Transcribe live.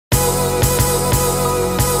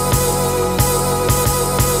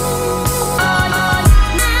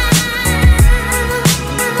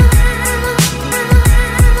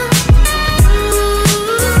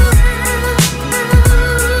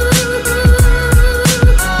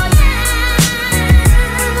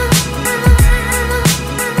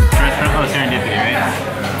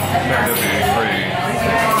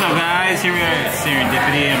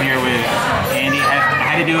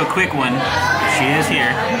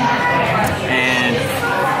and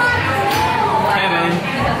Kevin,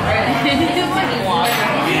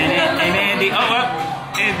 and Andy.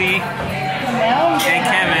 Oh, Andy,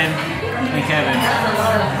 and Kevin.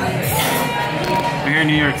 We're here in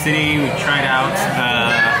New York City. We tried out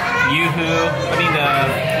Yoo-Hoo.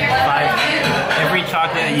 Every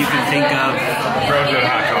chocolate that you can think of. Frozen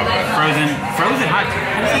hot chocolate. Frozen hot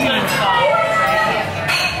chocolate.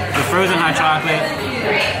 The frozen hot chocolate.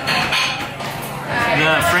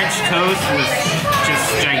 The French toast was just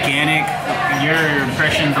gigantic. Your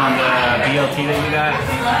impressions on the BLT that you got?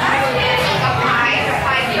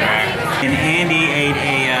 And Andy ate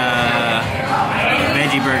a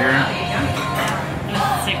veggie burger.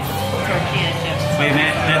 6 tortilla chips. Wait a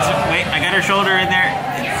minute. Wait, I got her shoulder in there.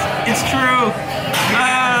 It's true.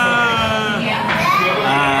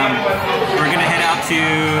 We're gonna head out to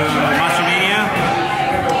Monstermania,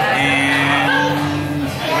 and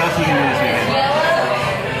what else are you gonna do this weekend?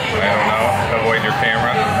 I don't know. Avoid your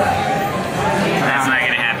camera. That's not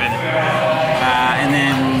gonna happen. And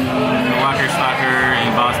then Stalker in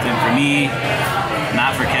Boston for me,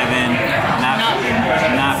 not for Kevin, not for her.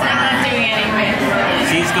 I'm not doing anything.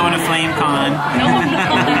 She's going to FlameCon.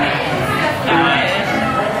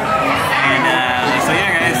 So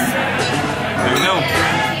yeah, guys, there we go.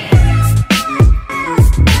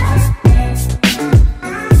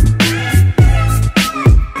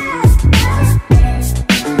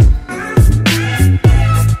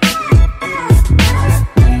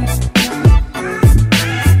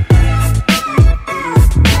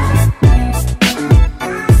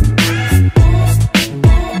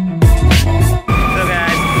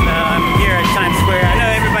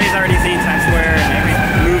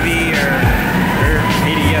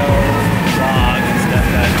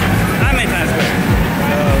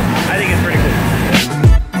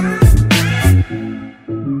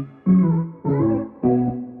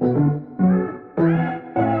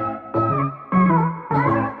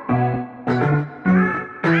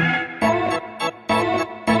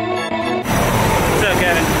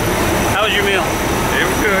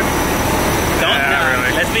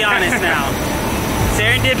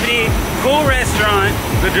 Cool restaurant.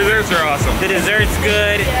 The desserts are awesome. The dessert's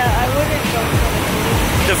good. Yeah, I wouldn't go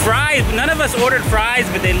for the fries, none of us ordered fries,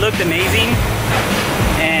 but they looked amazing.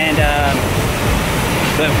 And,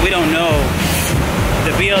 but we don't know.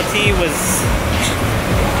 The BLT was...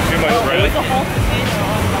 Too much bread.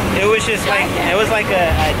 It was just like, it was like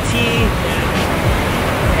a tea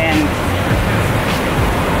and...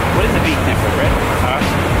 What is the beef thing for, bread? Huh?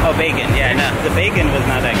 Oh, bacon. Yeah, no, the bacon was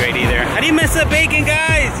not that great either. How do you mess up bacon,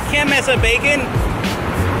 guys? You can't mess up bacon.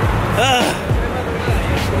 Ugh.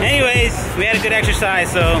 Anyways, we had a good exercise,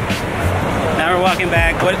 so now we're walking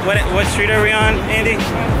back. What street are we on, Andy?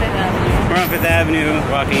 We're on 5th Avenue,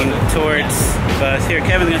 walking towards bus. Here,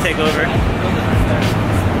 Kevin's gonna take over.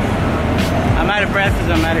 I'm out of breath because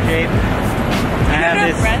I'm out of shape. I have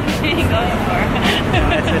this. Breath? What are you going for?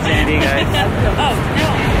 That's Andy, guys. Oh,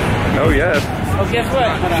 no. Oh, yes. Oh, guess what?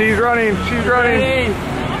 She's running. She's running.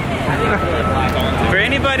 For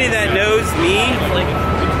anybody that knows me,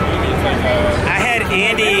 I had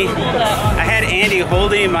Andy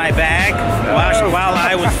holding my bag while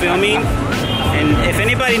I was filming, and if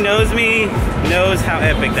anybody knows me, knows how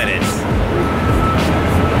epic that is.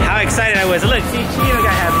 How excited I was. Look, she even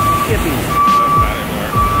got happy. She's skipping.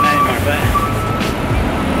 Not anymore, but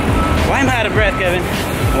why am I out of breath, Kevin?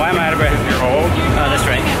 Why am I out of breath? You're old. Oh, that's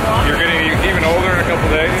right. You're getting even older in a couple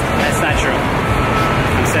days. That's not true.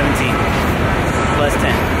 I'm 17. Plus 10.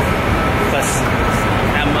 Plus,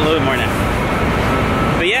 I'm a little bit more now.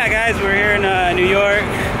 But yeah, guys, we're here in New York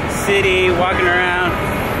City, walking around.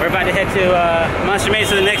 We're about to head to Monstermania.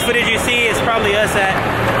 So the next footage you see is probably us at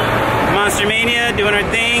Monstermania doing our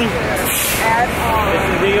thing. This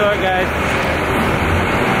is New York, guys.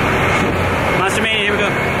 Monstermania, here we go.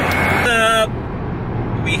 What's up?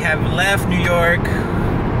 We have left New York.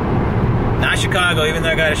 Not Chicago, even though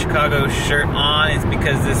I got a Chicago shirt on. It's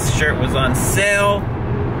because this shirt was on sale.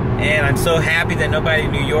 And I'm so happy that nobody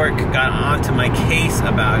in New York got onto my case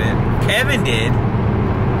about it. Kevin did,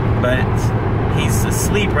 but he's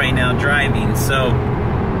asleep right now driving. So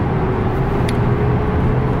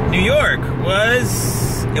New York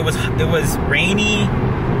it was rainy,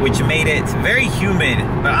 which made it very humid.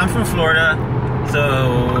 But I'm from Florida,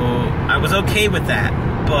 so I was okay with that.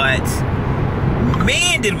 But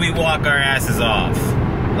man, did we walk our asses off.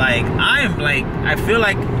 I feel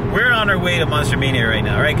like we're on our way to Monstermania right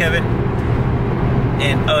now, right, Kevin?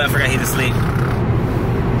 And oh, I forgot he's asleep.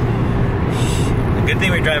 Good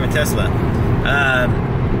thing we're driving Tesla.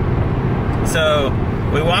 So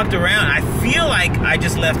we walked around. I feel like I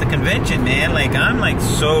just left the convention, man. Like, I'm like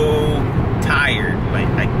so tired.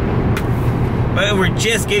 But we're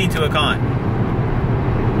just getting to a con.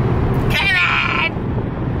 Kevin!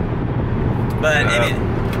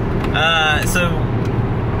 But so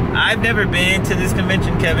I've never been to this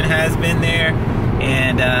convention. Kevin has been there,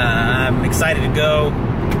 and I'm excited to go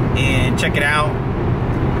and check it out.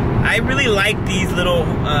 I really like these little,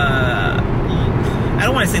 I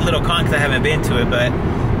don't want to say little con because I haven't been to it, but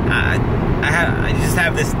I just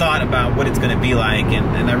have this thought about what it's going to be like,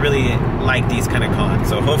 and I really like these kind of cons.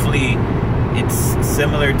 So hopefully it's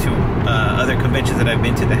similar to other conventions that I've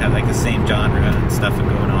been to that have like the same genre and stuff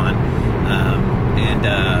going on.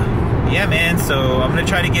 Yeah, man, so I'm going to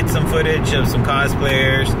try to get some footage of some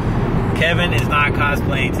cosplayers. Kevin is not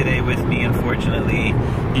cosplaying today with me, unfortunately.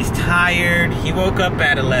 He's tired. He woke up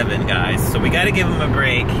at 11, guys, so we got to give him a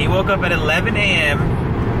break. He woke up at 11 a.m.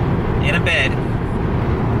 in a bed.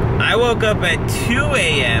 I woke up at 2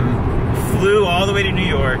 a.m., flew all the way to New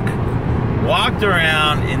York, walked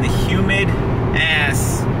around in the humid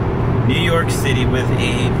ass New York City with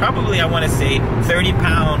a, probably I want to say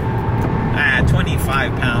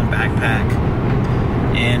 25-pound backpack.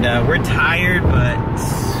 And we're tired, but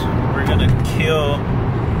we're gonna kill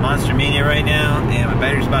Monster Mania right now, and my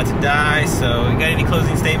battery's about to die. So, you got any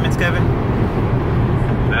closing statements, Kevin?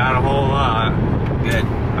 Not a whole lot. Good.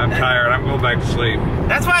 I'm tired. I'm going back to sleep.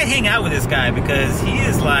 That's why I hang out with this guy, because he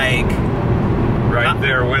is like right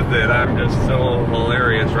there with it. I'm just so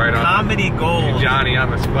hilarious. Right on comedy gold. Johnny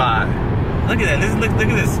on the spot. Look at that. Look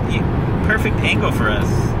at this perfect angle for us.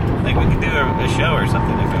 Like we could do a show or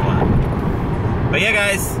something if we want. But yeah,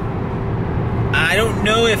 guys, I don't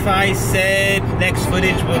know if I said next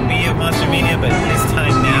footage will be of Monster Mania, but this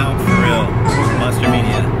time now, for real, Monster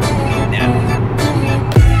Mania now.